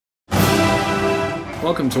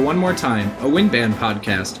Welcome to One More Time, a wind band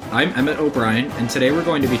podcast. I'm Emmett O'Brien, and today we're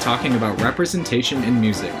going to be talking about representation in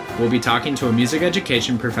music. We'll be talking to a music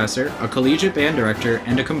education professor, a collegiate band director,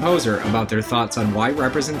 and a composer about their thoughts on why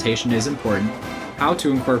representation is important, how to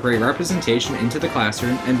incorporate representation into the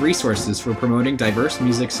classroom, and resources for promoting diverse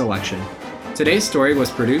music selection. Today's story was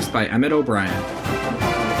produced by Emmett O'Brien.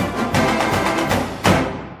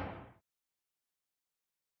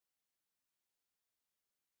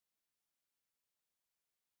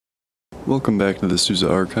 Welcome back to the Sousa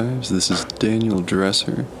Archives. This is Daniel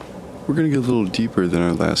Dresser. We're going to get a little deeper than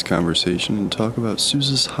our last conversation and talk about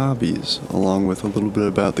Sousa's hobbies, along with a little bit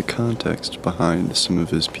about the context behind some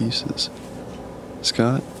of his pieces.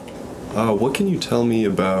 Scott? What can you tell me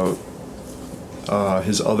about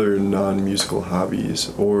his other non-musical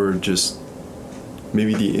hobbies, or just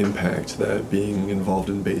maybe the impact that being involved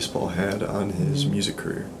in baseball had on his music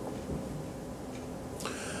career?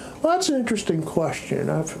 Well, that's an interesting question.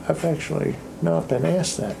 I've actually not been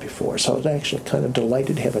asked that before, so I was actually kind of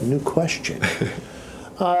delighted to have a new question.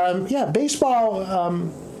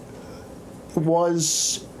 Baseball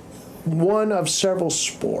was one of several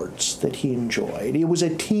sports that he enjoyed. It was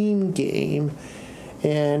a team game,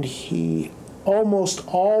 and he almost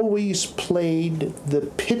always played the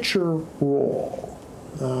pitcher role.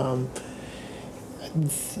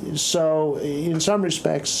 So in some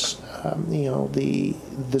respects,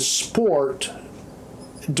 the sport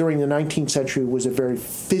during the 19th century was a very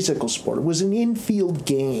physical sport. It was an infield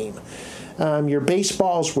game. Your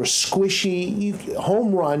baseballs were squishy.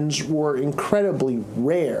 Home runs were incredibly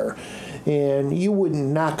rare, and you wouldn't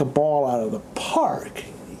knock a ball out of the park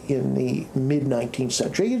in the mid-19th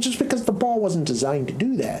century just because the ball wasn't designed to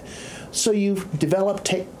do that. So you've developed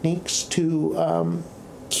techniques to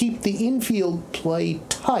keep the infield play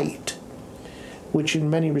tight, which in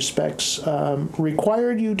many respects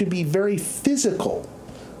required you to be very physical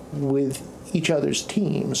with each other's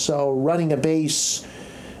team. So running a base,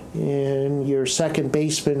 and your second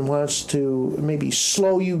baseman wants to maybe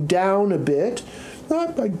slow you down a bit,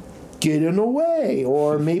 I get in the way,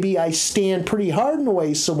 or maybe I stand pretty hard in the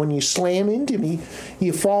way, so when you slam into me,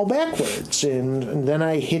 you fall backwards, and then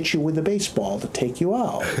I hit you with the baseball to take you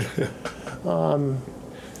out.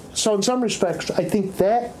 So in some respects, I think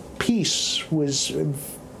that piece was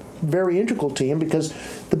very integral to him, because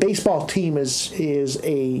the baseball team is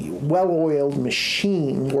a well-oiled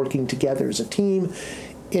machine working together as a team,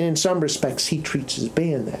 and in some respects, he treats his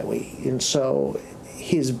band that way. And so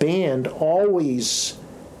his band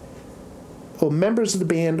members of the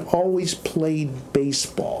band always played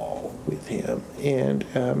baseball with him, and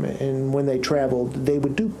when they traveled, they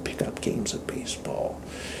would do pickup games of baseball.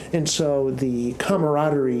 And so the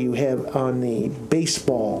camaraderie you have on the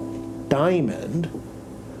baseball diamond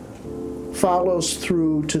follows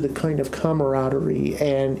through to the kind of camaraderie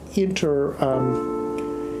and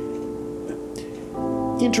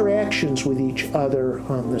interactions with each other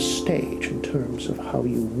on the stage in terms of how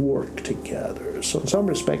you work together. So in some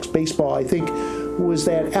respects, baseball, I think, was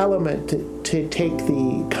that element to take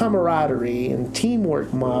the camaraderie and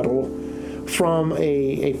teamwork model from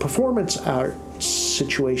a performance art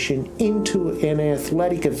situation into an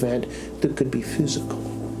athletic event that could be physical.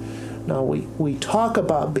 Now, we talk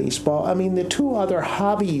about baseball. I mean, the two other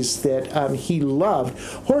hobbies that he loved,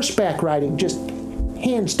 horseback riding, just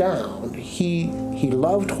hands down. He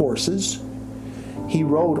loved horses. He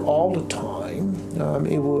rode all the time.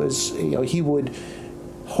 He would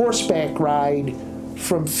horseback ride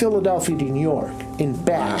from Philadelphia to New York and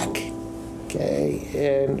back.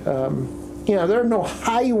 Okay, and there are no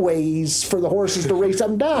highways for the horses to race up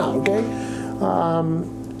and down, okay?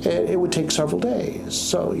 It would take several days.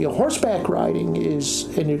 So, horseback riding is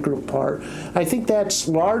an integral part. I think that's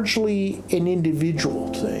largely an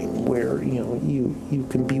individual thing where, you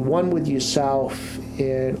can be one with yourself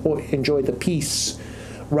or enjoy the piece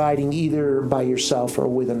riding either by yourself or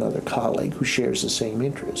with another colleague who shares the same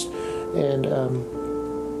interest. And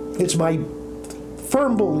it's my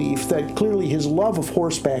firm belief that clearly his love of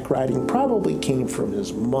horseback riding probably came from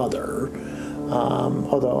his mother,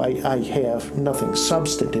 although I have nothing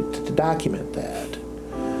substantive to document that.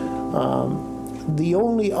 The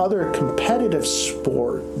only other competitive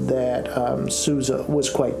sport that Sousa was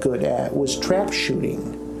quite good at was trap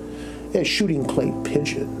shooting, shooting clay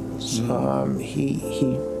pigeons.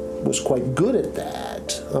 He was quite good at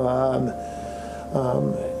that.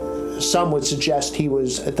 Some would suggest he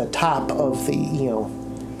was at the top of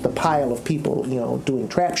the pile of people, doing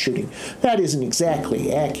trap shooting. That isn't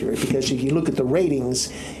exactly accurate, because if you look at the ratings,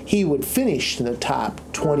 he would finish in the top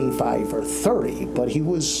 25 or 30, but he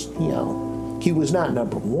was not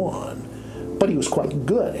number one, but he was quite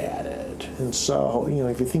good at it. And so,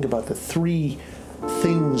 if you think about the three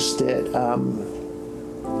things that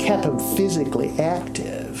kept him physically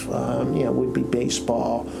active, would be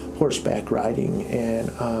baseball, horseback riding, and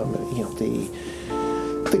the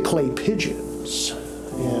clay pigeons.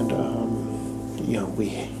 And we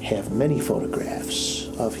have many photographs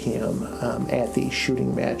of him at these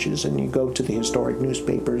shooting matches, and you go to the historic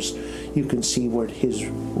newspapers, you can see what his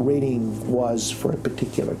rating was for a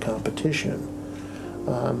particular competition.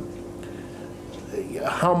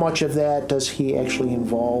 How much of that does he actually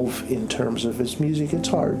involve in terms of his music? It's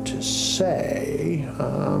hard to say.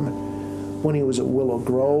 When he was at Willow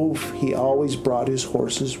Grove, he always brought his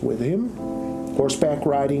horses with him. Horseback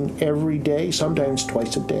riding every day, sometimes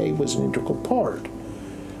twice a day, was an integral part.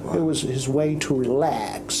 Wow. It was his way to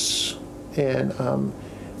relax and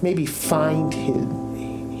maybe find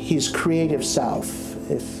his creative self.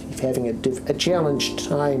 If having a challenged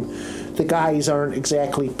time, the guys aren't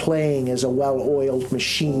exactly playing as a well-oiled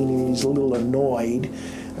machine and he's a little annoyed,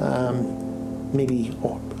 maybe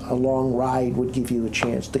a long ride would give you a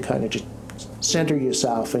chance to kind of just center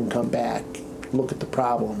yourself and come back, look at the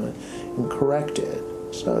problem and correct it.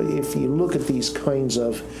 So if you look at these kinds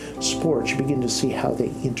of sports, you begin to see how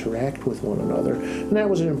they interact with one another. And that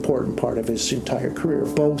was an important part of his entire career,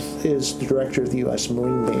 both as the director of the U.S.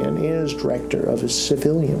 Marine Band and as director of his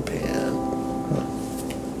civilian band.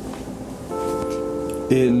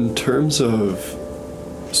 In terms of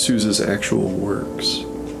Sousa's actual works,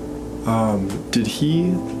 did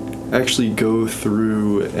he actually go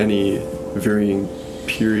through any varying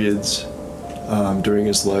periods during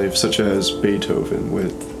his life, such as Beethoven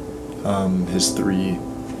with his three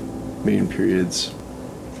main periods?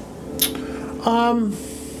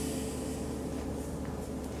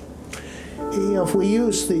 If we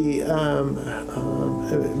use the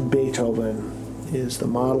Beethoven is the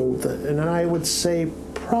model, and I would say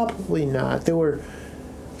probably not. There were,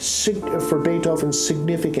 for Beethoven,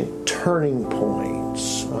 significant turning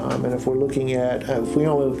points. And if we're looking at, if we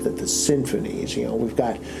only look at the symphonies, we've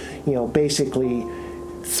got, basically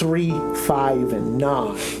 3, 5, and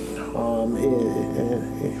 9.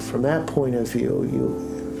 From that point of view,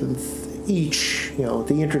 each,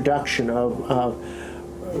 the introduction of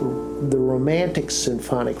the romantic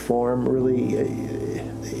symphonic form really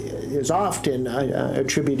is often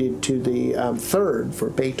attributed to the third for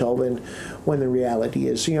Beethoven, when the reality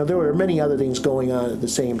is, there were many other things going on at the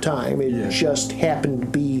same time. It just happened to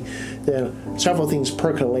be that several things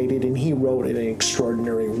percolated, and he wrote an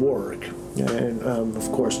extraordinary work. And,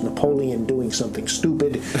 of course, Napoleon doing something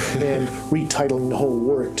stupid and retitling the whole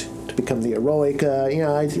work to become the Eroica.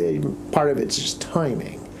 Part of it's just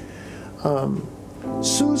timing.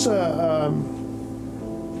 Sousa,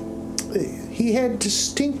 he had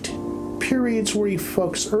distinct periods where he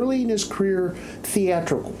focused early in his career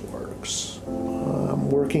theatrical works,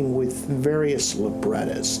 working with various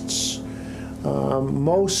librettists.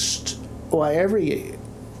 Every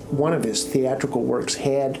one of his theatrical works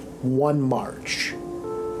had one march,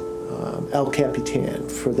 El Capitan,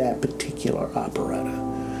 for that particular operetta.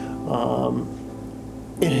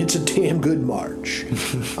 And it's a damn good march.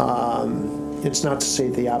 It's not to say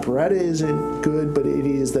the operetta isn't good, but it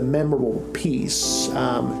is the memorable piece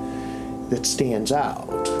that stands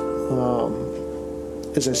out.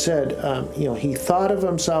 As I said, he thought of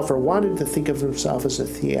himself, or wanted to think of himself, as a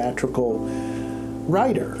theatrical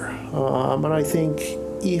writer. And I think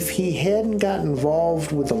if he hadn't got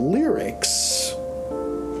involved with the lyrics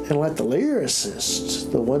and let the lyricists,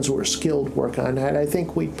 the ones who are skilled, work on that, I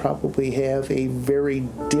think we'd probably have a very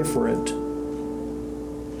different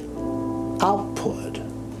output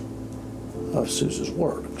of Sousa's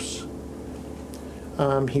works.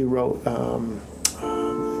 He wrote,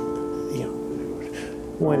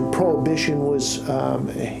 when Prohibition was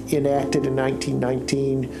enacted in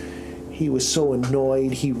 1919, he was so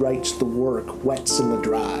annoyed he writes the work Wets and the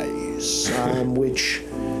Dries, which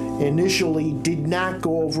initially did not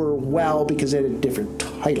go over well because it had a different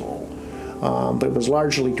title, but it was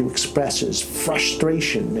largely to express his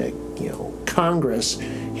frustration that Congress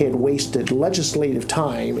had wasted legislative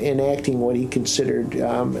time enacting what he considered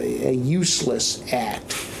a useless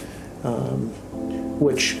act,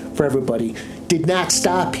 which, for everybody, did not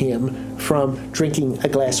stop him from drinking a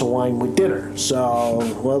glass of wine with dinner. So,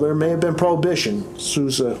 well, there may have been prohibition.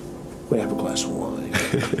 Sousa would have a glass of wine.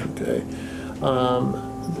 Okay.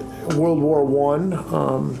 World War I,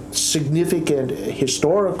 significant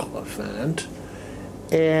historical event,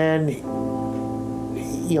 and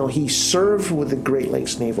he served with the Great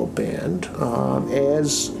Lakes Naval Band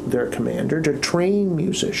as their commander to train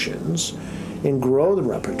musicians and grow the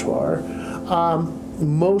repertoire.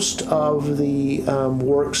 most of the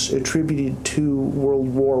works attributed to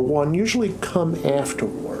World War I usually come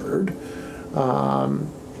afterward.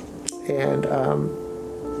 And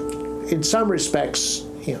in some respects,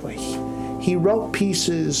 he wrote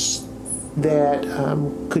pieces that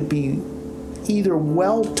could be either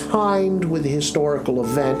well-timed with the historical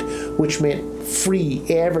event, which meant free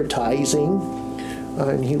advertising,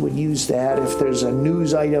 and he would use that. If there's a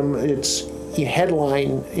news item, it's a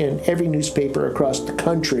headline in every newspaper across the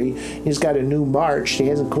country. He's got a new march he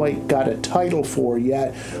hasn't quite got a title for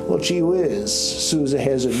yet. Well, gee whiz, Sousa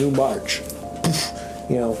has a new march.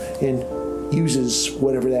 And uses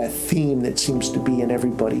whatever that theme that seems to be in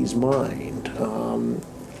everybody's mind.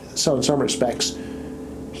 So in some respects,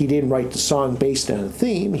 he didn't write the song based on a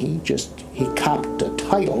theme. He copped a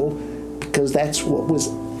title because that's what was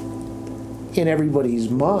in everybody's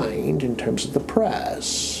mind in terms of the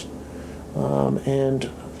press. And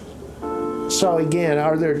so again,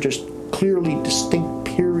 are there just clearly distinct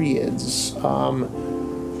periods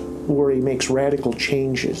where he makes radical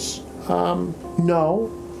changes?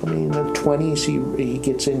 No. I mean, in the 20s, he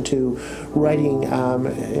gets into writing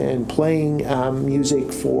and playing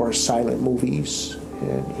music for silent movies,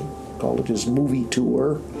 and he called it his movie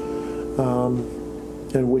tour,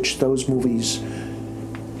 in which those movies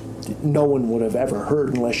no one would have ever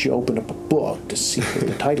heard unless you open up a book to see what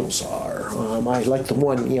the titles are. I like the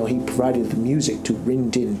one, he provided the music to Rin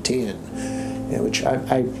Tin Tin, which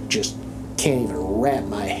I just can't even wrap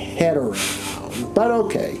my head around. But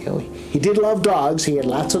okay, he did love dogs. He had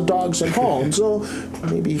lots of dogs at home, so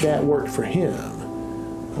maybe that worked for him.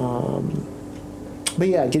 But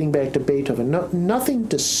yeah, getting back to Beethoven, nothing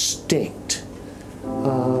distinct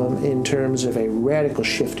in terms of a radical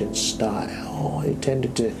shift in style. It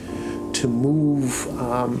tended to move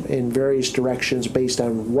in various directions based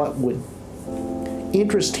on what would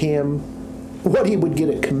interest him, what he would get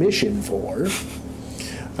a commission for.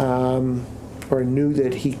 Or knew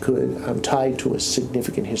that he could tie to a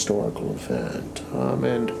significant historical event.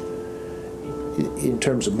 And in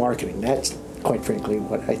terms of marketing, that's quite frankly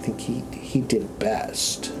what I think he did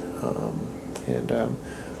best. And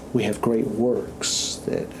we have great works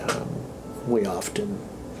that we often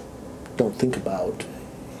don't think about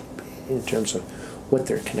in terms of what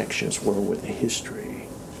their connections were with the history.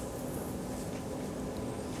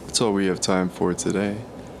 That's all we have time for today.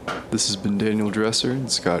 This has been Daniel Dresser and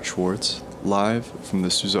Scott Schwartz, live from the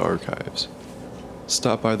Sousa Archives.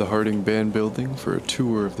 Stop by the Harding Band Building for a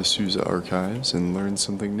tour of the Sousa Archives and learn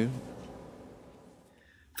something new.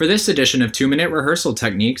 For this edition of 2-Minute Rehearsal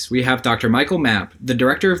Techniques, we have Dr. Michael Mapp, the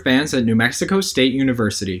Director of Bands at New Mexico State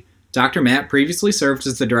University. Dr. Mapp previously served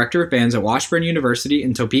as the Director of Bands at Washburn University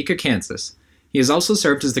in Topeka, Kansas. He has also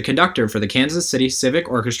served as the conductor for the Kansas City Civic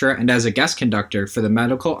Orchestra and as a guest conductor for the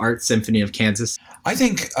Medical Arts Symphony of Kansas. I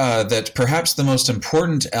think that perhaps the most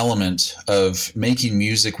important element of making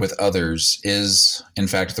music with others is, in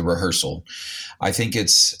fact, the rehearsal. I think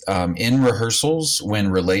it's in rehearsals when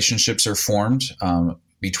relationships are formed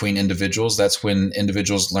between individuals. That's when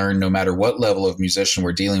individuals learn, no matter what level of musician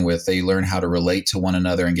we're dealing with, they learn how to relate to one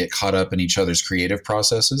another and get caught up in each other's creative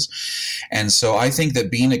processes. And so I think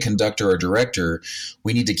that being a conductor or director,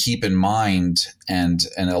 we need to keep in mind and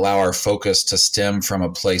allow our focus to stem from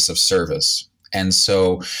a place of service. And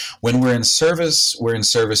so when we're in service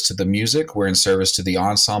to the music, we're in service to the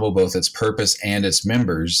ensemble, both its purpose and its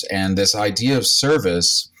members. And this idea of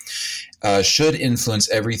service should influence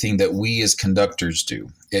everything that we as conductors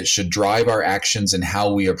do. It should drive our actions and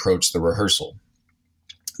how we approach the rehearsal.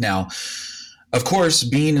 Now, of course,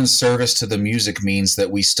 being in service to the music means that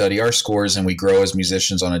we study our scores and we grow as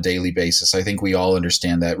musicians on a daily basis. I think we all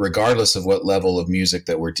understand that, regardless of what level of music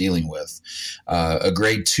that we're dealing with. A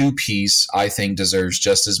grade 2 piece, I think, deserves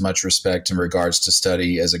just as much respect in regards to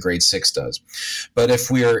study as a grade 6 does. But if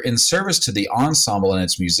we are in service to the ensemble and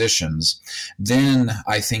its musicians, then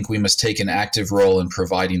I think we must take an active role in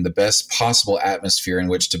providing the best possible atmosphere in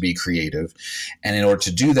which to be creative. And in order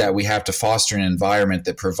to do that, we have to foster an environment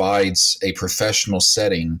that provides a professional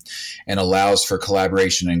setting and allows for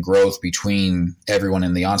collaboration and growth between everyone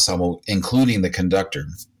in the ensemble, including the conductor.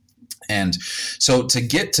 And so to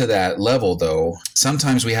get to that level, though,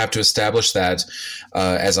 sometimes we have to establish that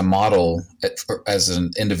as a model, as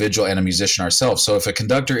an individual and a musician ourselves. So if a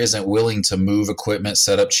conductor isn't willing to move equipment,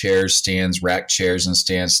 set up chairs, stands, rack chairs and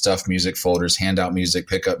stands, stuff music folders, hand out music,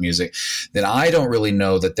 pick up music, then I don't really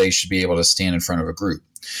know that they should be able to stand in front of a group.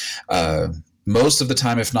 Most of the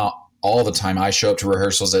time, if not all the time. I show up to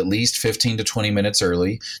rehearsals at least 15 to 20 minutes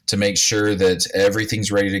early to make sure that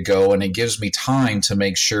everything's ready to go. And it gives me time to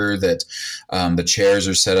make sure that the chairs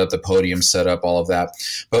are set up, the podium's set up, all of that.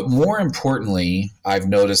 But more importantly, I've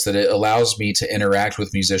noticed that it allows me to interact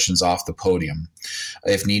with musicians off the podium.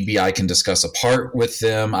 If need be, I can discuss a part with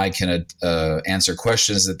them. I can answer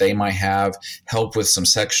questions that they might have, help with some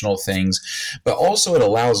sectional things. But also it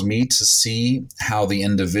allows me to see how the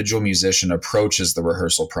individual musician approaches the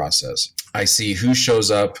rehearsal process. I see who shows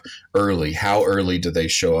up early. How early do they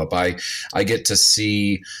show up? I get to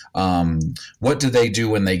see what do they do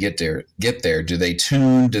when they get there. Do they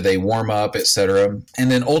tune? Do they warm up, etc.? And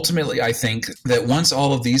then ultimately, I think that once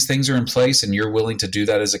all of these things are in place and you're willing to do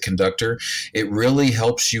that as a conductor, it really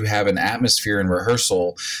helps you have an atmosphere in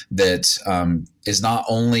rehearsal that is not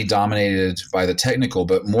only dominated by the technical,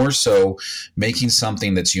 but more so making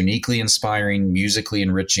something that's uniquely inspiring, musically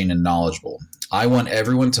enriching, and knowledgeable. I want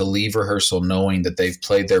everyone to leave rehearsal knowing that they've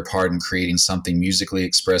played their part in creating something musically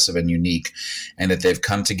expressive and unique, and that they've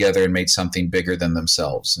come together and made something bigger than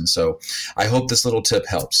themselves. And so I hope this little tip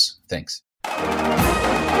helps. Thanks.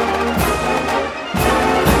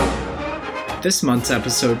 This month's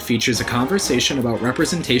episode features a conversation about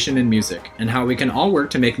representation in music and how we can all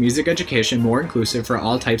work to make music education more inclusive for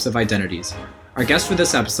all types of identities. Our guests for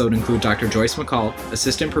this episode include Dr. Joyce McCall,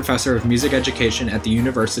 Assistant Professor of Music Education at the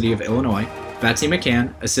University of Illinois, Betsy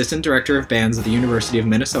McCann, Assistant Director of Bands at the University of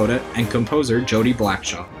Minnesota, and composer Jodie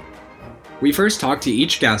Blackshaw. We first talked to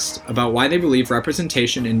each guest about why they believe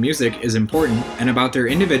representation in music is important and about their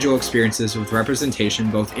individual experiences with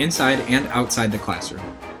representation both inside and outside the classroom.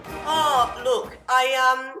 Look,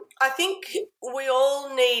 I think we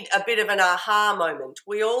all need a bit of an aha moment.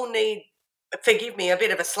 We all need, forgive me, a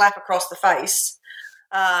bit of a slap across the face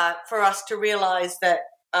for us to realise that,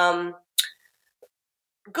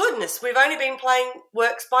 goodness, we've only been playing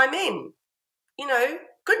works by men. You know,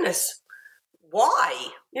 goodness, why?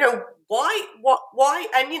 You know, why?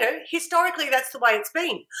 And, you know, historically that's the way it's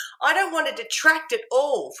been. I don't want to detract at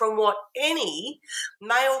all from what any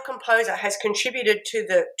male composer has contributed to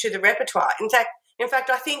the repertoire. In fact,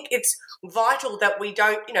 I think it's vital that we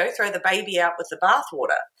don't, you know, throw the baby out with the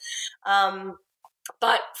bathwater.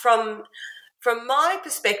 But from my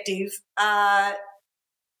perspective,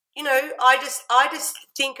 you know, I just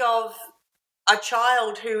think of a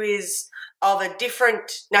child who is of a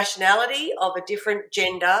different nationality, of a different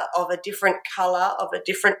gender, of a different colour, of a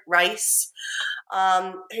different race,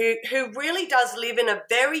 who really does live in a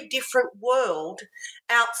very different world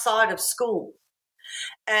outside of school.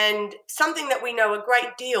 And something that we know a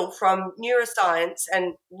great deal from neuroscience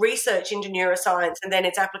and research into neuroscience and then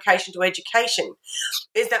its application to education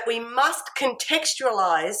is that we must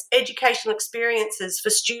contextualise educational experiences for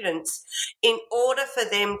students in order for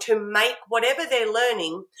them to make whatever they're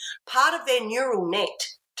learning part of their neural net,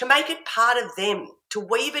 to make it part of them, to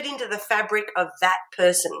weave it into the fabric of that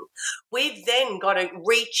person. We've then got to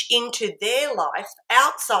reach into their life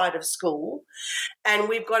outside of school, and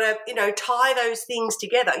we've got to, you know, tie those things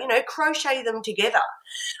together, you know, crochet them together.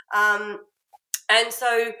 And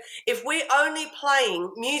so if we're only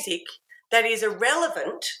playing music that is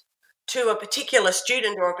irrelevant to a particular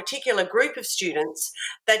student or a particular group of students,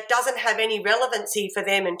 that doesn't have any relevancy for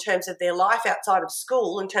them in terms of their life outside of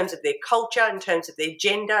school, in terms of their culture, in terms of their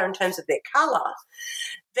gender, in terms of their colour,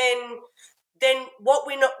 then what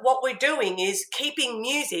we're doing is keeping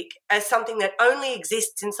music as something that only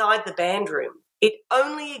exists inside the band room. It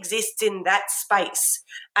only exists in that space.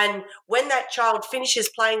 And when that child finishes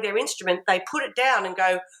playing their instrument, they put it down and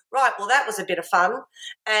go, right, well, that was a bit of fun.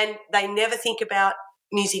 And they never think about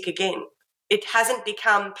music again. It hasn't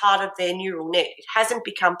become part of their neural net. It hasn't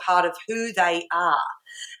become part of who they are.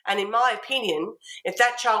 And in my opinion, if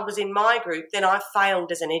that child was in my group, then I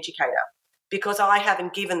failed as an educator because I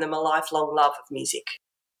haven't given them a lifelong love of music.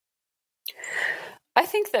 I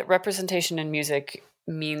think that representation in music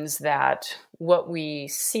means that what we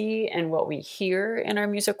see and what we hear in our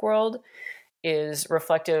music world is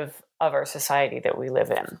reflective of our society that we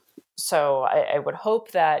live in. So I would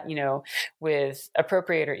hope that, you know, with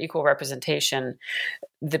appropriate or equal representation,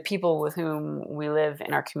 the people with whom we live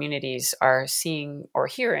in our communities are seeing or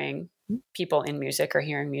hearing people in music or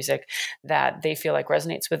hearing music that they feel like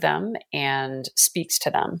resonates with them and speaks to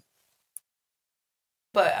them.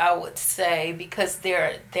 But I would say because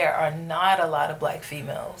there are not a lot of Black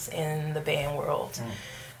females in the band world,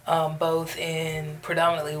 both in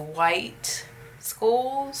predominantly white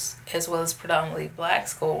schools as well as predominantly Black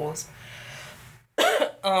schools.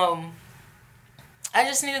 I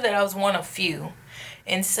just knew that I was one of few,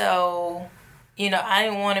 and so, you know, I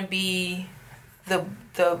didn't want to be the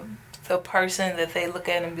the person that they look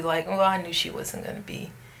at and be like, well, I knew she wasn't going to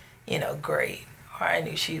be, great. Or I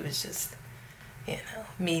knew she was just,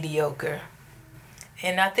 mediocre.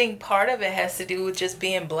 And I think part of it has to do with just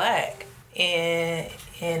being black in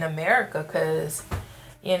America, because,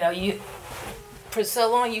 you for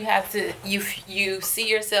so long you have to, you see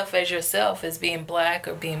yourself as being black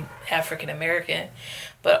or being African American,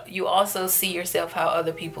 but you also see yourself how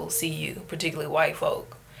other people see you, particularly white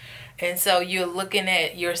folk. And so you're looking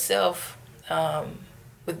at yourself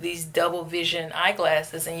with these double vision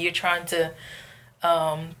eyeglasses, and you're trying to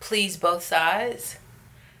please both sides.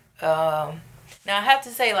 Now I have to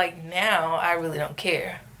say, like, now I really don't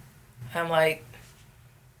care. I'm like,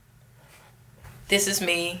 this is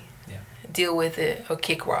me. Yeah. Deal with it or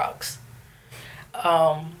kick rocks.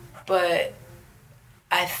 But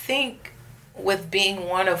I think with being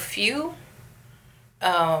one of few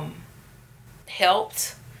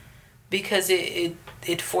helped, because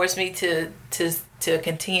it forced me to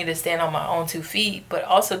continue to stand on my own 2 feet, but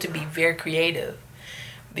also to be very creative,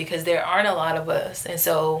 because there aren't a lot of us. And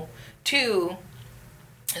so, too,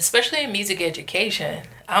 especially in music education,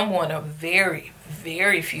 I'm one of very,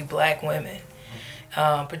 very few black women,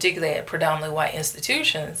 particularly at predominantly white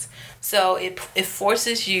institutions. So it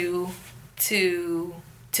forces you to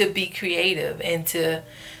be creative and to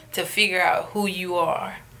figure out who you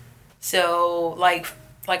are. So like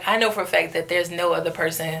I know for a fact that there's no other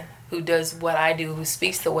person who does what I do, who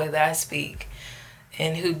speaks the way that I speak,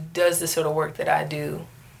 and who does the sort of work that I do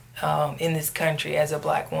in this country as a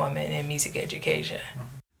black woman in music education.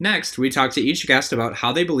 Next, we talk to each guest about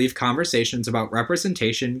how they believe conversations about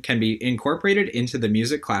representation can be incorporated into the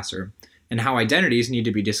music classroom, and how identities need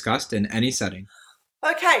to be discussed in any setting.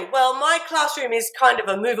 Okay, well, my classroom is kind of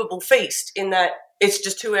a movable feast in that it's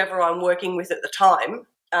just whoever I'm working with at the time.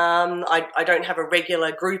 I don't have a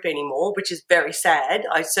regular group anymore, which is very sad.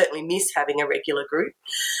 I certainly miss having a regular group.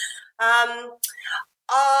 I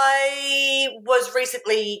was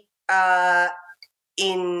recently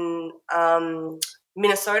in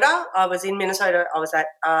Minnesota. I was in Minnesota. I was at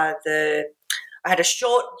I had a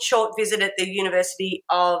short visit at the University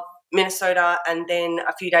of Minnesota, and then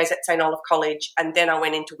a few days at St. Olaf College, and then I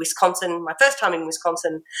went into Wisconsin. My first time in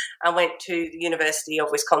Wisconsin, I went to the University of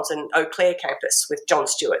Wisconsin Eau Claire campus with Jon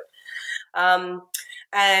Stewart, and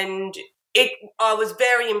I was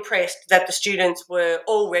very impressed that the students were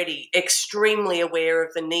already extremely aware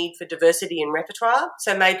of the need for diversity in repertoire.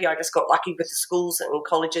 So maybe I just got lucky with the schools and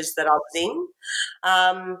colleges that I was in.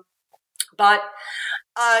 But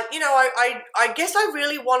I guess I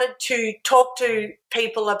really wanted to talk to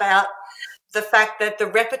people about the fact that the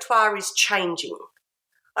repertoire is changing.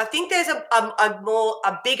 I think there's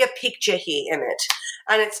a bigger picture here, Emmett,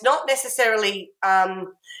 and it's not necessarily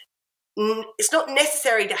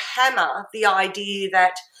to hammer the idea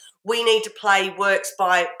that we need to play works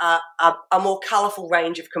by a more colourful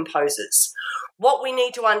range of composers. What we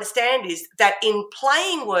need to understand is that in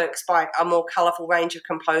playing works by a more colourful range of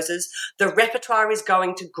composers, the repertoire is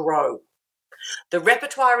going to grow. The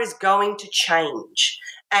repertoire is going to change.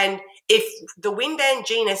 And if the wind band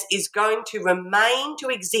genus is going to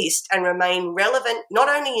exist and remain relevant not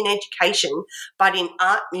only in education but in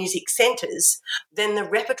art music centres, then the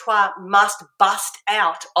repertoire must bust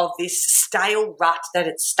out of this stale rut that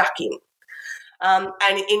it's stuck in.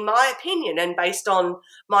 And in my opinion, and based on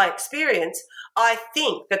my experience, I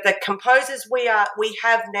think that the composers we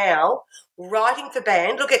have now writing for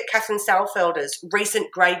band, look at Catherine Saalfelder's recent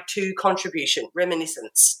grade 2 contribution,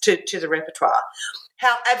 Reminiscence, to the repertoire.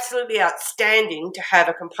 How absolutely outstanding to have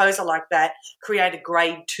a composer like that create a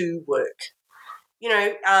grade 2 work.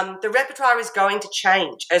 The repertoire is going to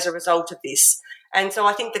change as a result of this. And so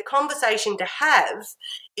I think the conversation to have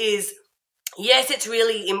is, yes, it's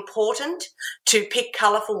really important to pick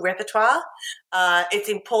colourful repertoire. It's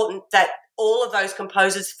important that all of those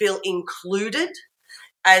composers feel included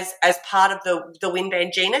as part of the wind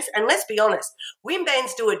band genus. And let's be honest, wind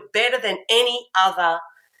bands do it better than any other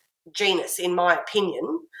genus, in my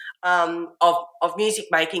opinion, of music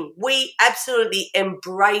making. We absolutely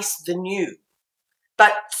embrace the new.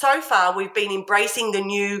 But so far, we've been embracing the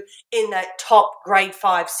new in that top grade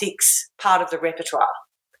 5, 6 part of the repertoire.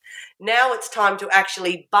 Now it's time to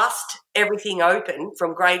actually bust everything open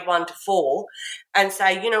from grade 1 to 4 and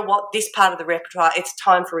say, you know what, this part of the repertoire, it's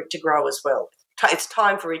time for it to grow as well. It's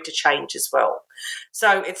time for it to change as well.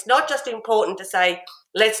 So it's not just important to say,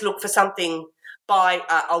 let's look for something by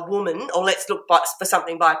a woman, or let's look for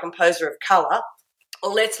something by a composer of colour,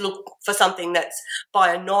 or let's look for something that's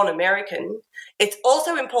by a non-American. It's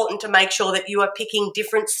also important to make sure that you are picking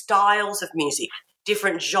different styles of music,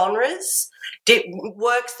 different genres,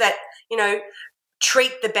 works that,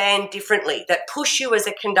 treat the band differently, that push you as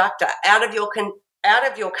a conductor out of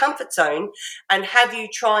your comfort zone and have you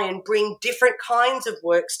try and bring different kinds of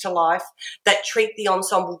works to life that treat the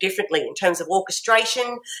ensemble differently in terms of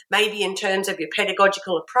orchestration, maybe in terms of your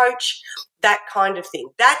pedagogical approach, that kind of thing.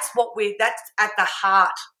 That's at the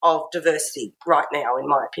heart of diversity right now, in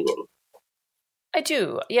my opinion. I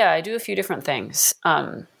do a few different things.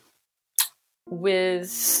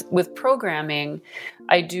 With programming,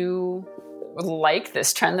 I do like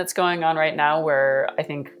this trend that's going on right now where I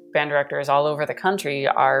think band directors all over the country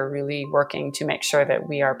are really working to make sure that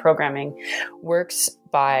we are programming works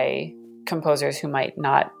by composers who might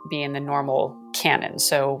not be in the normal canon.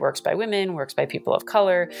 So works by women, works by people of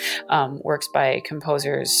color, works by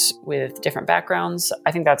composers with different backgrounds.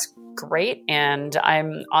 I think that's great. And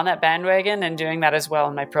I'm on that bandwagon and doing that as well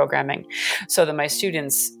in my programming so that my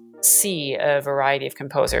students see a variety of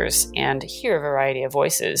composers and hear a variety of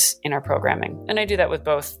voices in our programming. And I do that with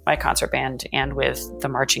both my concert band and with the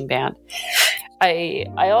marching band. I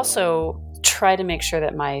also try to make sure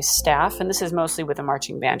that my staff, and this is mostly with the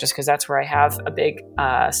marching band, just because that's where I have a big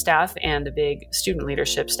staff and a big student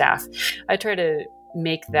leadership staff, I try to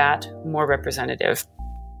make that more representative.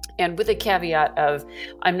 And with a caveat of,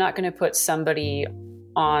 I'm not going to put somebody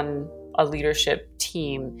on a leadership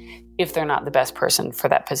team if they're not the best person for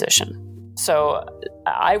that position. So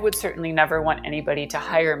I would certainly never want anybody to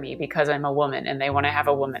hire me because I'm a woman and they want to have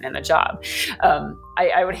a woman in the job.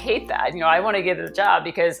 I would hate that. I want to get the job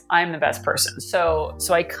because I'm the best person. So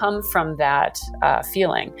I come from that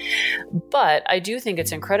feeling. But I do think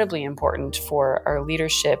it's incredibly important for our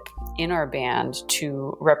leadership in our band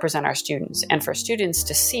to represent our students and for students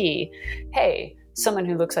to see, hey, someone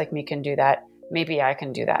who looks like me can do that. Maybe I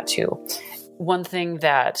can do that too. One thing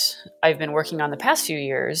that I've been working on the past few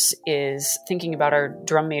years is thinking about our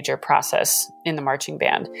drum major process in the marching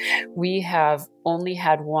band. We have only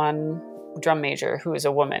had one drum major who is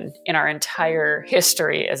a woman in our entire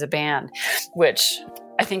history as a band, which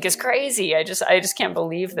I think is crazy. I just can't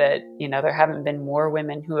believe that, there haven't been more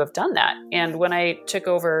women who have done that. And when I took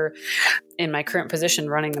over in my current position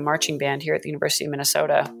running the marching band here at the University of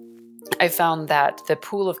Minnesota, I found that the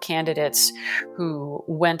pool of candidates who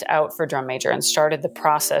went out for drum major and started the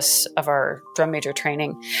process of our drum major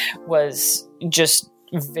training was just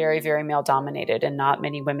very, very male dominated, and not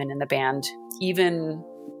many women in the band even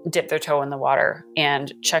dipped their toe in the water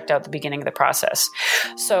and checked out the beginning of the process.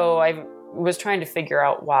 So I was trying to figure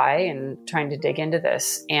out why and trying to dig into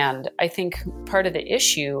this. And I think part of the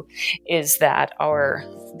issue is that our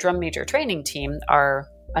drum major training team are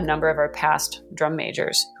a number of our past drum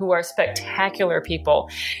majors who are spectacular people.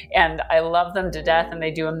 And I love them to death and they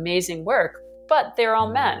do amazing work, but they're all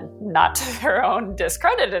men, not to their own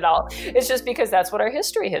discredit at all. It's just because that's what our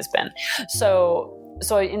history has been. So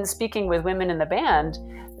in speaking with women in the band,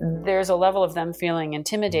 there's a level of them feeling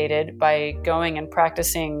intimidated by going and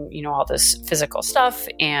practicing, all this physical stuff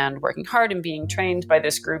and working hard and being trained by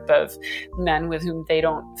this group of men with whom they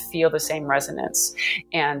don't feel the same resonance.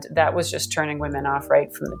 And that was just turning women off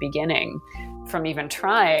right from the beginning, from even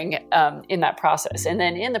trying in that process. And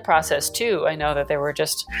then in the process too, I know that there were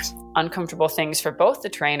just uncomfortable things for both the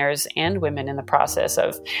trainers and women in the process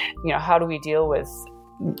of, how do we deal with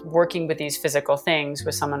working with these physical things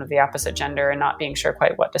with someone of the opposite gender and not being sure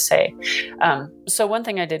quite what to say. So one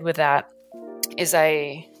thing I did with that is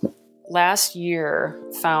I last year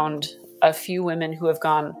found a few women who have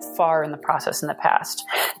gone far in the process in the past.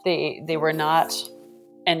 They were not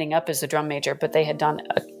ending up as a drum major, but they had done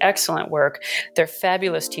excellent work. They're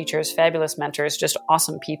fabulous teachers, fabulous mentors, just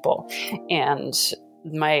awesome people. And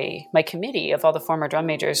my committee of all the former drum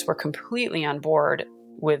majors were completely on board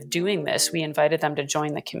with doing this. We invited them to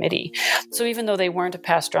join the committee. So even though they weren't a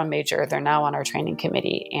past drum major, they're now on our training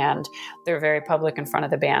committee, and they're very public in front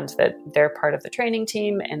of the band that they're part of the training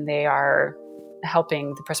team and they are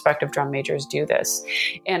helping the prospective drum majors do this.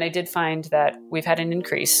 And I did find that we've had an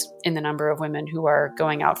increase in the number of women who are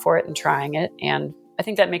going out for it and trying it. And I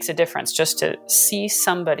think that makes a difference, just to see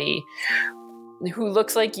somebody who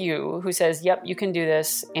looks like you, who says, yep, you can do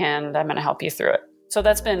this, and I'm going to help you through it. So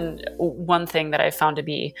that's been one thing that I found to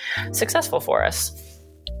be successful for us.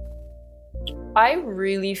 I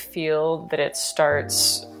really feel that it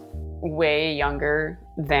starts way younger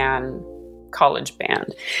than college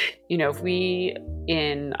band. If we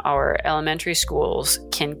in our elementary schools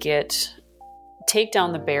can take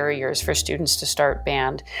down the barriers for students to start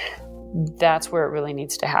band, that's where it really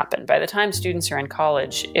needs to happen. By the time students are in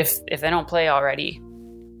college, if they don't play already,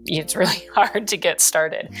 it's really hard to get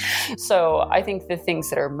started. So I think the things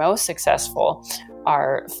that are most successful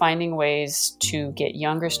are finding ways to get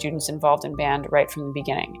younger students involved in band right from the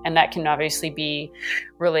beginning. And that can obviously be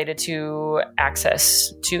related to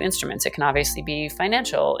access to instruments. It can obviously be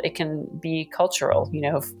financial. It can be cultural.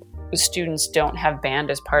 If students don't have band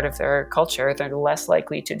as part of their culture, they're less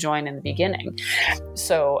likely to join in the beginning.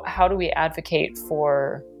 So how do we advocate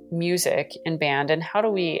for music and band, and how do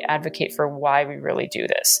we advocate for why we really do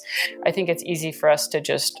this? I think it's easy for us to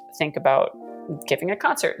just think about giving a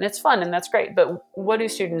concert and it's fun and that's great, but what do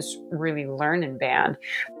students really learn in band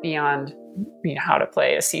beyond how to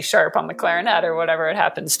play a C sharp on the clarinet or whatever it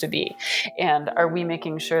happens to be? And are we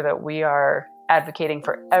making sure that we are advocating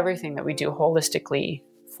for everything that we do holistically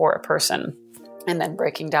for a person, and then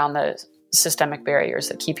breaking down the systemic barriers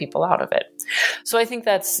that keep people out of it? So I think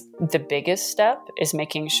that's the biggest step, is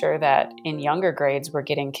making sure that in younger grades we're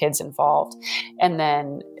getting kids involved. And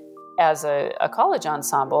then as a college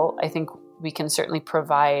ensemble, I think we can certainly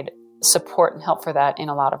provide support and help for that in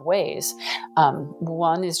a lot of ways.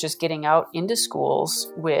 One is just getting out into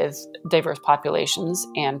schools with diverse populations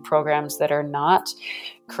and programs that are not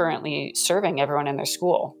currently serving everyone in their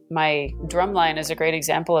school. My drumline is a great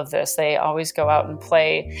example of this. They always go out and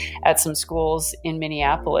play at some schools in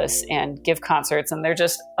Minneapolis and give concerts, and they're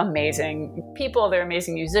just amazing people. They're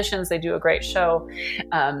amazing musicians. They do a great show,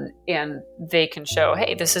 and they can show,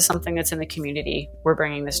 hey, this is something that's in the community. We're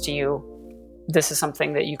bringing this to you. This is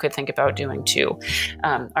something that you could think about doing too.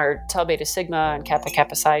 Our Tau Beta Sigma and Kappa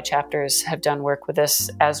Kappa Psi chapters have done work with this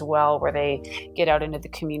as well, where they get out into the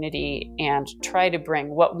community and try to bring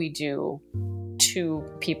what we do to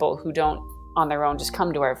people who don't on their own just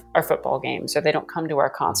come to our football games, or they don't come to our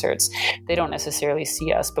concerts. They don't necessarily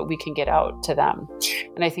see us, but we can get out to them.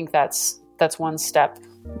 And I think that's one step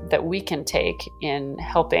that we can take in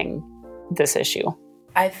helping this issue.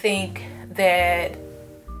 I think that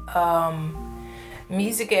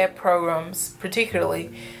music ed programs,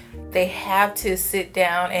 particularly, they have to sit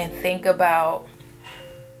down and think about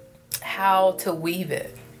how to weave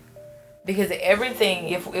it. Because everything,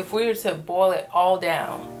 if we were to boil it all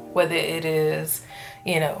down, whether it is,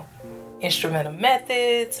 instrumental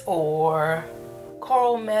methods or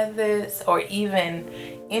choral methods or even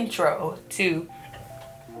intro to,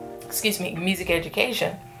 music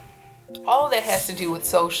education, all of that has to do with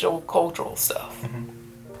social, cultural stuff. Mm-hmm.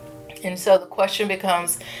 And so the question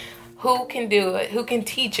becomes, who can do it? Who can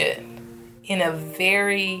teach it in a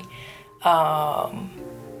very,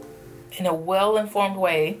 in a well-informed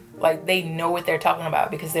way, like they know what they're talking about?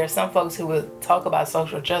 Because there are some folks who will talk about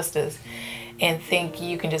social justice and think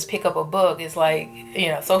you can just pick up a book. It's like,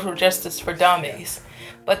 social justice for dummies.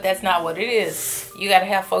 But that's not what it is. You got to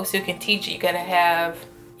have folks who can teach it.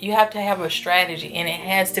 You have to have a strategy, and it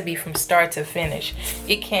has to be from start to finish.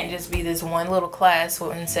 It can't just be this one little class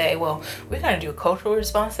and say, well, we're going to do a culturally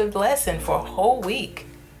responsive lesson for a whole week.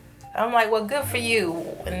 I'm like, well, good for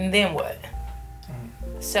you. And then what?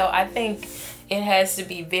 So I think it has to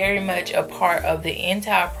be very much a part of the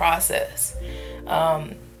entire process.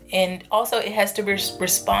 And also it has to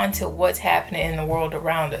respond to what's happening in the world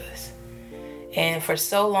around us. And for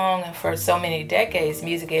so long and for so many decades,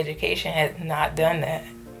 music education has not done that.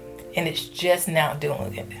 And it's just now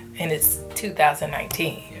doing it. And it's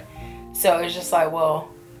 2019. Yeah. So it's just like, well,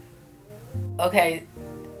 okay,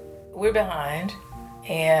 we're behind.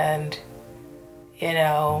 And,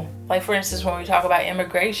 like for instance, when we talk about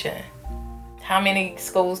immigration, how many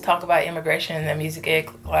schools talk about immigration in their music ed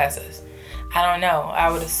classes? I don't know. I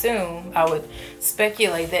would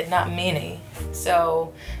speculate that not many.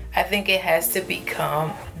 So I think it has to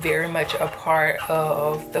become very much a part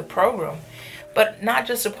of the program. But not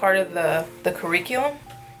just a part of the curriculum.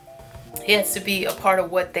 It has to be a part of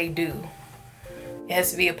what they do. It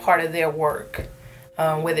has to be a part of their work.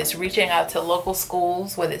 Whether it's reaching out to local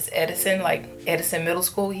schools, whether it's Edison, like Edison Middle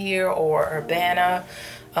School here, or Urbana.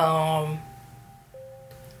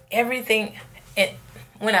 Everything. And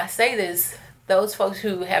when I say this, those folks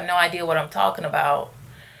who have no idea what I'm talking about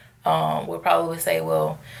will probably say,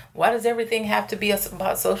 well, why does everything have to be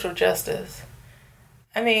about social justice?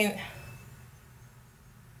 I mean,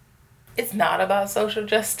 it's not about social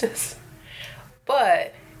justice,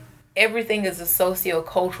 but everything is a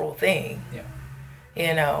socio-cultural thing. Yeah.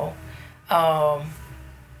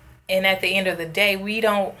 And at the end of the day, we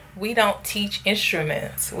don't teach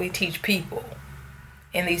instruments. We teach people,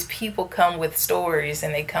 and these people come with stories,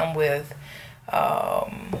 and they come with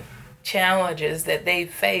challenges that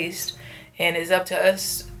they've faced, and it's up to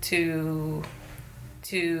us to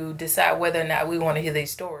decide whether or not we want to hear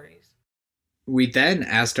these stories. We then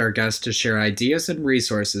asked our guests to share ideas and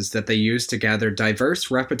resources that they use to gather diverse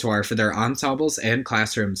repertoire for their ensembles and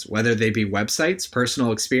classrooms, whether they be websites,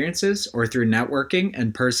 personal experiences, or through networking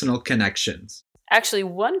and personal connections. Actually,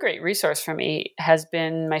 one great resource for me has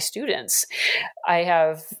been my students. I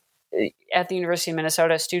have, at the University of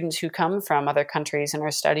Minnesota, students who come from other countries and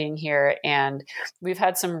are studying here, and we've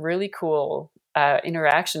had some really cool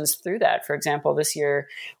interactions through that. For example, this year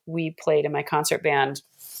we played in my concert band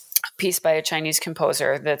a piece by a Chinese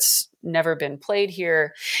composer that's never been played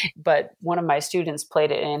here, but one of my students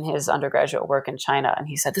played it in his undergraduate work in China, and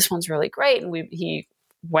he said, "This one's really great," and he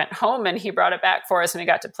went home and he brought it back for us, and we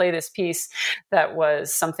got to play this piece that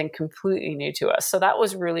was something completely new to us. So that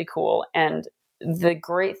was really cool. And the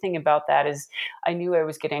great thing about that is I knew I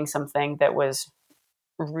was getting something that was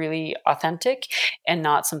really authentic and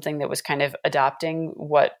not something that was kind of adopting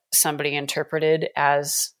what somebody interpreted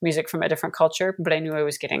as music from a different culture, but I knew I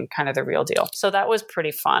was getting kind of the real deal. So that was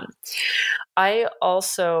pretty fun. I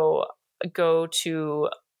also go to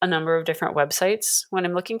a number of different websites when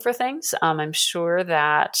I'm looking for things. I'm sure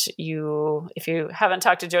that if you haven't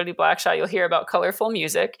talked to Jodie Blackshaw, you'll hear about Colorful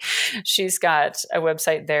Music. She's got a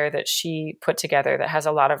website there that she put together that has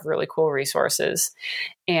a lot of really cool resources.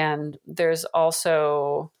 And there's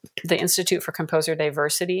also the Institute for Composer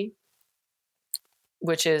Diversity,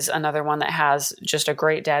 which is another one that has just a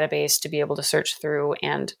great database to be able to search through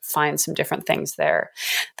and find some different things there.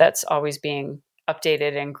 That's always being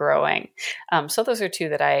updated and growing. So those are two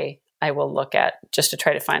that I will look at just to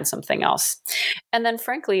try to find something else. And then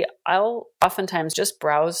frankly, I'll oftentimes just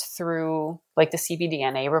browse through like the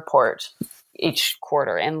CBDNA report each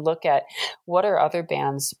quarter and look at what are other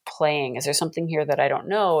bands playing? Is there something here that I don't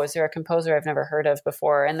know? Is there a composer I've never heard of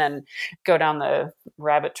before? And then go down the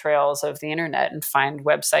rabbit trails of the internet and find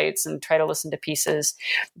websites and try to listen to pieces.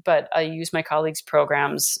 But I use my colleagues'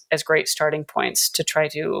 programs as great starting points to try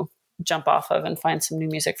to jump off of and find some new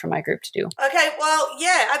music for my group to do. Okay, well,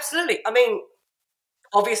 yeah, absolutely. I mean,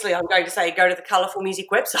 obviously I'm going to say go to the Colourful Music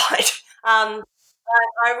website. I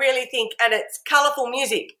really think, and it's Colourful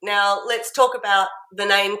Music. Now, let's talk about the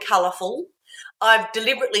name Colourful. I've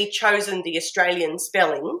deliberately chosen the Australian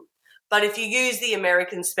spelling, but if you use the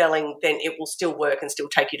American spelling, then it will still work and still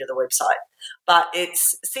take you to the website. But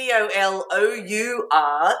it's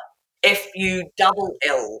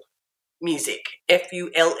COLOURFULL music,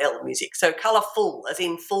 FULL music. So colourful, as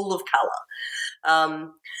in full of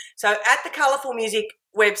colour. So at the Colourful Music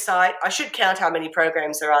website, I should count how many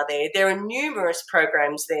programs there are there. There are numerous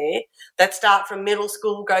programs there that start from middle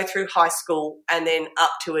school, go through high school, and then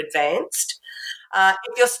up to advanced.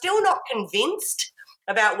 If you're still not convinced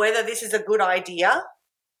about whether this is a good idea,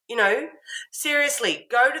 seriously,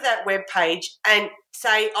 go to that webpage and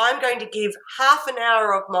say, I'm going to give half an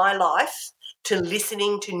hour of my life to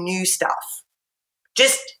listening to new stuff.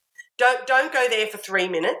 Just don't go there for 3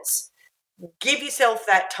 minutes. Give yourself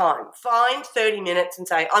that time. Find 30 minutes and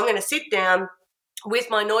say, I'm going to sit down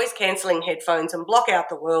with my noise-cancelling headphones and block out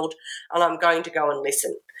the world, and I'm going to go and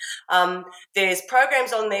listen. There's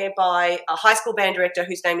programs on there by a high school band director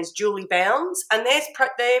whose name is Julie Bounds, and they're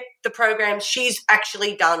the programs she's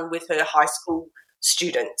actually done with her high school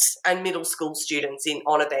students and middle school students in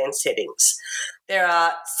honour band settings. There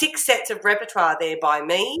are 6 sets of repertoire there by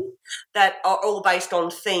me that are all based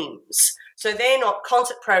on themes. So they're not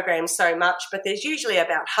concert programs so much, but there's usually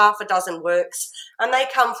about half a dozen works, and they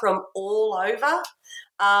come from all over.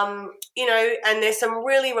 And there's some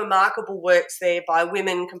really remarkable works there by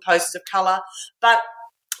women composers of colour. But,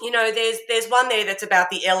 there's one there that's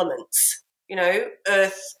about the elements,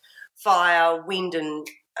 earth, fire, wind and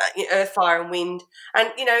Earth, Fire and Wind.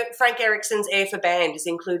 And, Frank Erickson's Air for Band is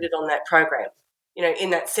included on that program, in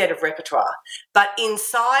that set of repertoire. But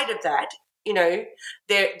inside of that,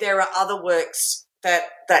 there are other works that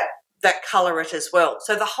colour it as well.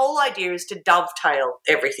 So the whole idea is to dovetail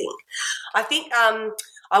everything. I think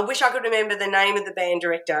I wish I could remember the name of the band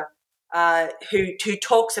director who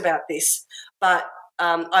talks about this, but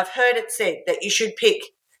I've heard it said that you should pick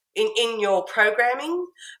in your programming,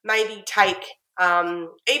 maybe take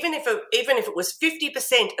even if it was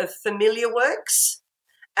 50% of familiar works,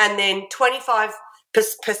 and then 25%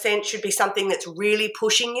 should be something that's really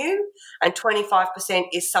pushing you, and 25%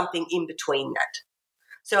 is something in between that.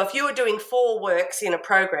 So if you were doing 4 works in a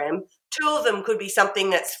program, 2 of them could be something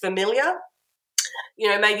that's familiar,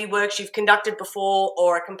 maybe works you've conducted before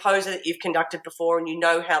or a composer that you've conducted before and you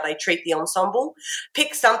know how they treat the ensemble.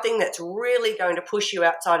 Pick something that's really going to push you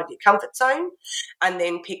outside of your comfort zone, and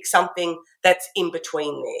then pick something that's in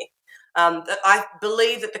between there. I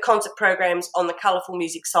believe that the concert programs on the Colourful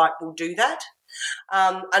Music site will do that.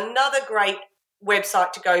 Another great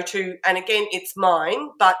website to go to, and again, it's mine,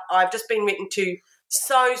 but I've just been written to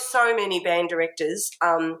so many band directors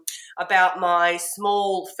about my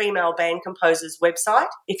small female band composers website.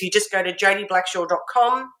 If you just go to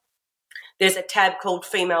jodieblackshaw.com, there's a tab called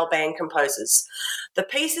Female Band Composers. The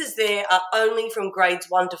pieces there are only from grades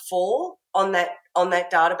 1 to 4 on that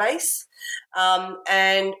database,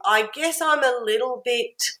 and I guess I'm a little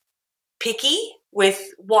bit picky with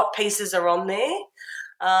what pieces are on there.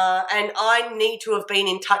 And I need to have been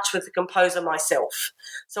in touch with the composer myself.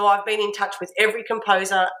 So I've been in touch with every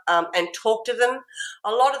composer and talked to them.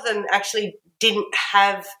 A lot of them actually didn't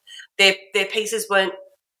have their pieces weren't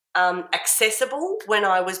accessible when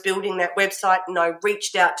I was building that website, and I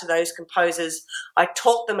reached out to those composers. I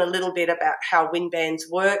taught them a little bit about how wind bands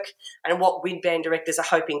work and what wind band directors are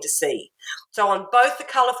hoping to see. So on both the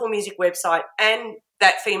Colourful Music website and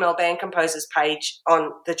that Female Band Composers page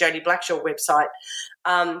on the Jodie Blackshaw website,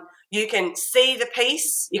 you can see the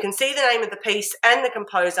piece, you can see the name of the piece and the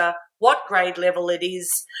composer, what grade level it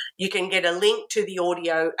is. You can get a link to the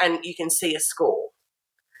audio and you can see a score.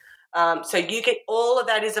 So you get all of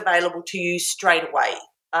that is available to you straight away.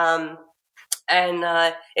 And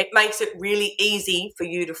it makes it really easy for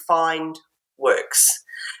you to find works.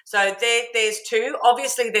 So there's two.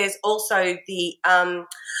 Obviously, there's also the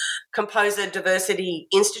Composer Diversity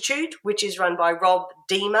Institute, which is run by Rob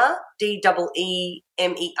Deemer, Deemer,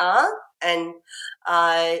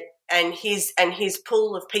 and his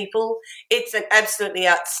pool of people. It's an absolutely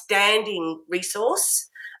outstanding resource,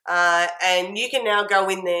 and you can now go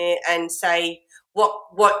in there and say what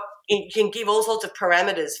you can give all sorts of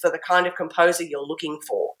parameters for the kind of composer you're looking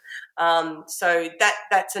for. So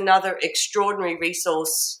that's another extraordinary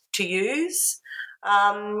resource to use.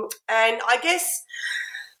 And I guess,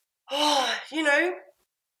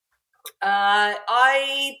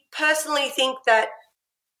 I personally think that,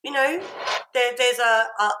 there's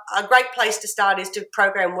a great place to start is to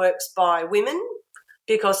program works by women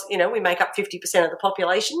because, we make up 50% of the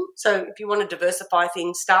population. So if you want to diversify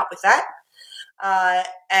things, start with that.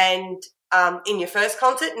 And in your first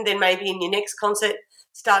concert and then maybe in your next concert,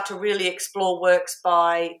 start to really explore works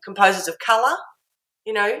by composers of colour,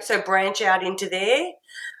 so branch out into there.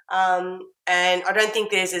 And I don't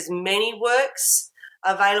think there's as many works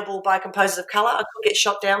available by composers of colour. I could get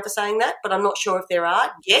shot down for saying that, but I'm not sure if there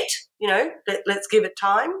are yet. Let's give it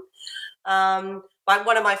time.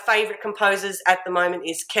 One of my favourite composers at the moment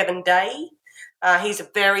is Kevin Day. He's a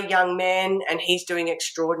very young man and he's doing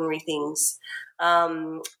extraordinary things.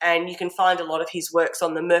 And you can find a lot of his works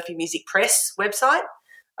on the Murphy Music Press website.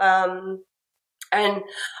 And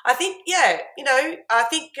I think,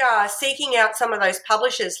 seeking out some of those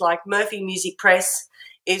publishers like Murphy Music Press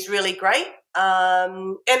is really great.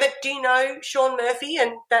 Emmett, do you know Sean Murphy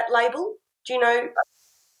and that label? Do you know?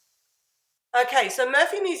 Okay, so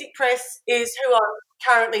Murphy Music Press is who I'm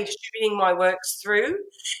currently distributing my works through.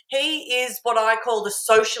 He is what I call the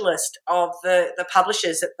socialist of the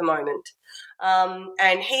publishers at the moment.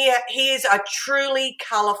 And he is a truly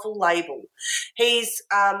colourful label. He's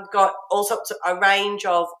got a range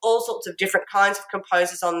of all sorts of different kinds of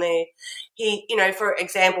composers on there. He, for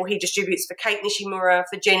example, he distributes for Kate Nishimura,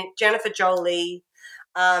 for Jennifer Jolie,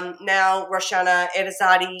 now Roshana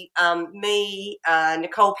Edazadi, me,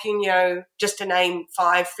 Nicole Puno, just to name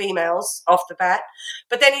 5 females off the bat.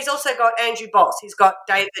 But then he's also got Andrew Boss. He's got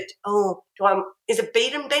David, is it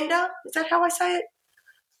Beedham Bender? Is that how I say it?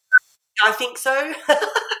 I think so.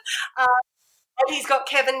 And he's got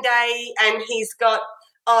Kevin Day and he's got,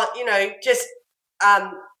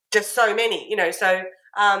 just so many, so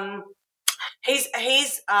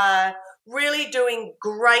he's really doing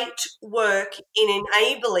great work in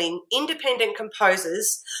enabling independent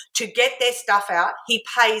composers to get their stuff out. He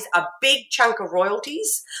pays a big chunk of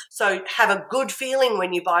royalties, so have a good feeling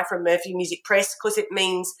when you buy from Murphy Music Press because it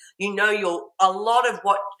means a lot of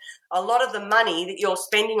the money that you're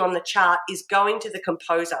spending on the chart is going to the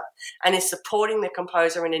composer and is supporting the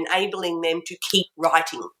composer and enabling them to keep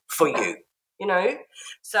writing for you.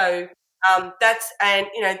 So that's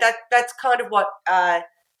kind of what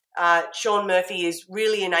Sean Murphy is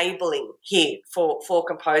really enabling here for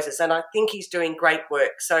composers, and I think he's doing great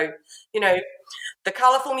work. So, the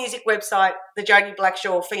Colourful Music website, the Jodie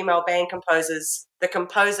Blackshaw Female Band Composers, the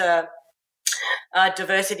Composer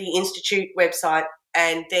Diversity Institute website,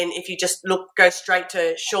 and then if you just go straight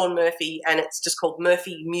to Sean Murphy, and it's just called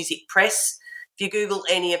Murphy Music Press. If you Google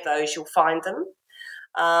any of those, you'll find them,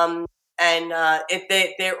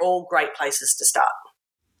 they're all great places to start.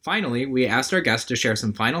 Finally, we asked our guests to share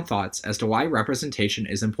some final thoughts as to why representation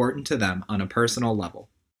is important to them on a personal level.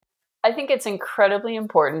 I think it's incredibly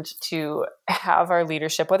important to have our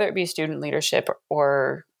leadership, whether it be student leadership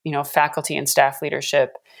or, faculty and staff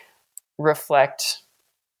leadership, reflect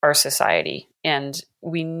our society. And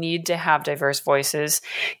we need to have diverse voices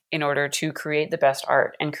in order to create the best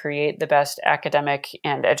art and create the best academic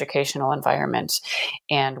and educational environment.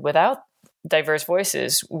 And without diverse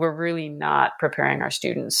voices, we're really not preparing our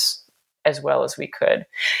students as well as we could.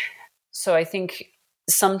 So I think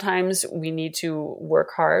sometimes we need to work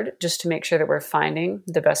hard just to make sure that we're finding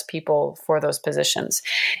the best people for those positions.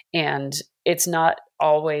 And it's not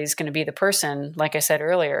always going to be the person, like I said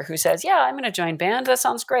earlier, who says, yeah, I'm going to join band. That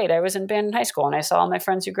sounds great. I was in band in high school and I saw all my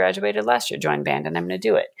friends who graduated last year join band and I'm going to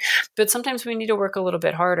do it. But sometimes we need to work a little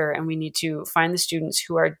bit harder and we need to find the students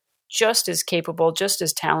who are just as capable, just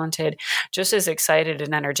as talented, just as excited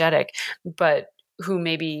and energetic, but who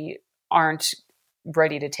maybe aren't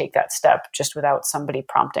ready to take that step just without somebody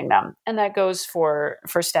prompting them. And that goes for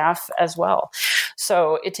staff as well.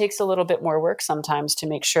 So it takes a little bit more work sometimes to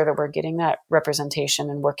make sure that we're getting that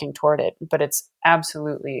representation and working toward it, but it's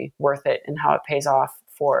absolutely worth it and how it pays off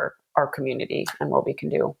for our community and what we can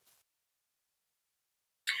do.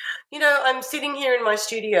 I'm sitting here in my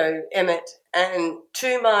studio, Emmett, and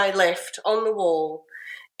to my left on the wall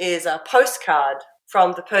is a postcard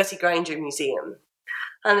from the Percy Grainger Museum.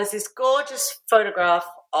 And there's this gorgeous photograph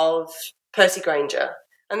of Percy Grainger,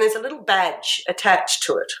 and there's a little badge attached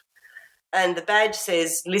to it. And the badge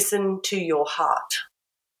says, "Listen to your heart."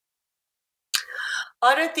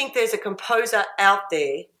 I don't think there's a composer out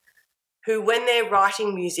there who, when they're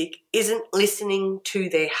writing music, isn't listening to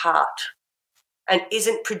their heart and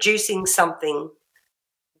isn't producing something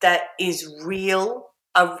that is real,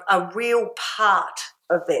 a real part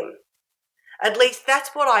of them. At least that's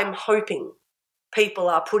what I'm hoping people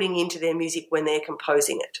are putting into their music when they're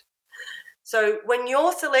composing it. So when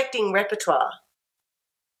you're selecting repertoire,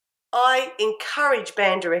 I encourage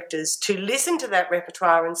band directors to listen to that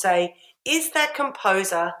repertoire and say, is that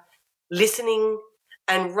composer listening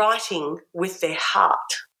and writing with their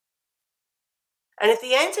heart? And if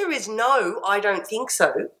the answer is no, I don't think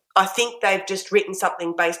so, I think they've just written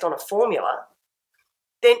something based on a formula,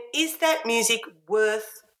 then is that music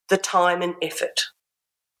worth the time and effort?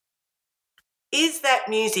 Is that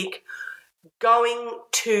music going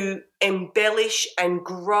to embellish and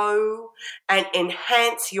grow and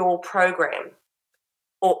enhance your program?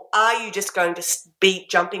 Or are you just going to be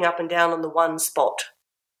jumping up and down on the one spot?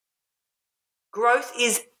 Growth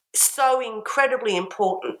is so incredibly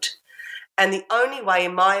important. And the only way,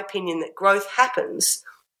 in my opinion, that growth happens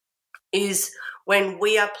is when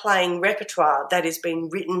we are playing repertoire that has been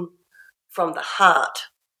written from the heart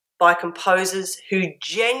by composers who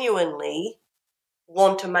genuinely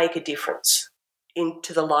want to make a difference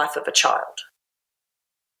into the life of a child.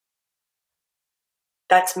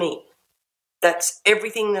 That's me. That's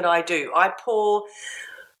everything that I do. I pour,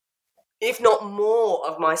 if not more,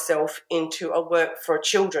 of myself into a work for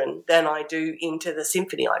children than I do into the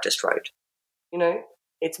symphony I just wrote.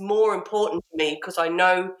 It's more important to me because I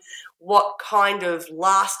know what kind of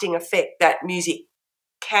lasting effect that music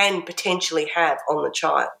can potentially have on the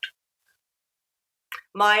child.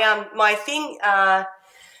 My thing, I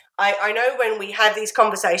know when we have these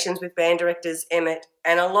conversations with band directors, Emmett,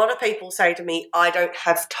 and a lot of people say to me, I don't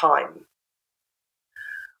have time.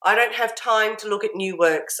 I don't have time to look at new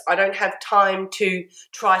works. I don't have time to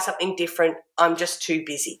try something different. I'm just too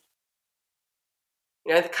busy.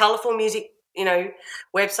 The Colourful Music,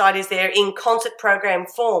 website is there in concert program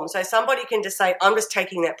form. So somebody can just say, I'm just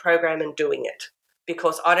taking that program and doing it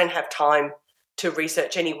because I don't have time to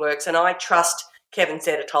research any works. And I trust Kevin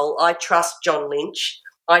Sedatoll. I trust John Lynch.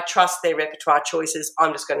 I trust their repertoire choices.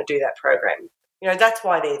 I'm just going to do that program. That's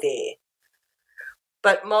why they're there.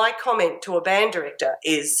 But my comment to a band director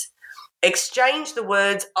is exchange the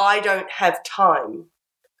words, I don't have time,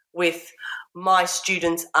 with my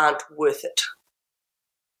students aren't worth it.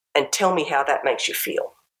 And tell me how that makes you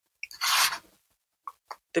feel.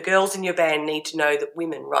 The girls in your band need to know that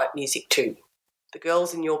women write music too. The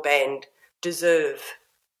girls in your band deserve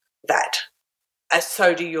that. As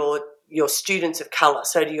so do your students of colour,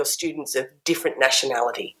 so do your students of different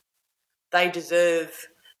nationality. They deserve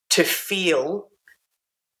to feel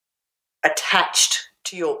attached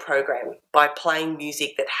to your program by playing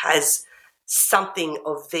music that has something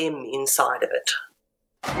of them inside of it.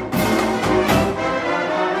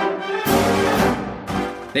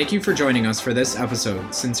 Thank you for joining us for this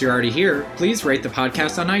episode. Since you're already here, please rate the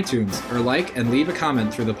podcast on iTunes or like and leave a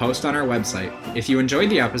comment through the post on our website. If you enjoyed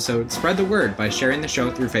the episode, spread the word by sharing the show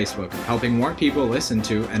through Facebook, helping more people listen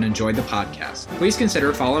to and enjoy the podcast. Please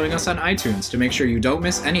consider following us on iTunes to make sure you don't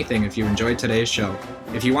miss anything if you enjoyed today's show.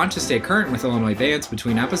 If you want to stay current with Illinois bands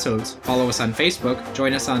between episodes, follow us on Facebook,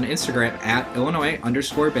 join us on Instagram at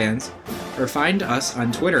Illinois_bands, or find us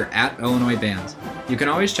on Twitter at Illinois Bands. You can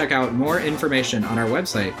always check out more information on our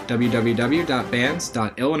website,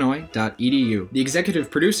 www.bands.illinois.edu. The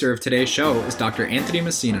executive producer of today's show is Dr. Anthony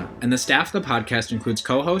Messina, and the staff of the podcast includes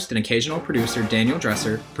co-host and occasional producer Daniel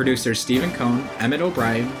Dresser, producers Stephen Cohn, Emmett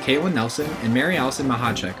O'Brien, Caitlin Nelson, and Mary Allison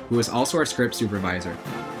Mahacek, who is also our script supervisor.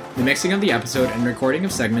 The mixing of the episode and recording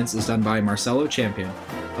of segments is done by Marcelo Champion.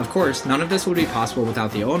 Of course, none of this would be possible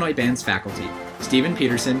without the Illinois Bands faculty. Stephen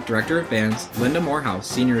Peterson, Director of Bands, Linda Morehouse,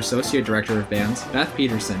 Senior Associate Director of Bands, Beth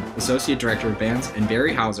Peterson, Associate Director of Bands, and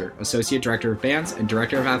Barry Hauser, Associate Director of Bands and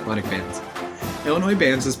Director of Athletic Bands. Illinois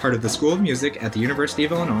Bands is part of the School of Music at the University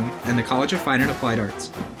of Illinois and the College of Fine and Applied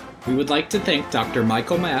Arts. We would like to thank Dr.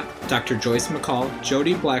 Michael Mapp, Dr. Joyce McCall,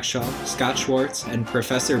 Jodie Blackshaw, Scott Schwartz, and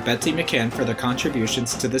Professor Betsy McCann for their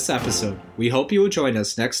contributions to this episode. We hope you will join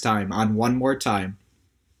us next time on One More Time.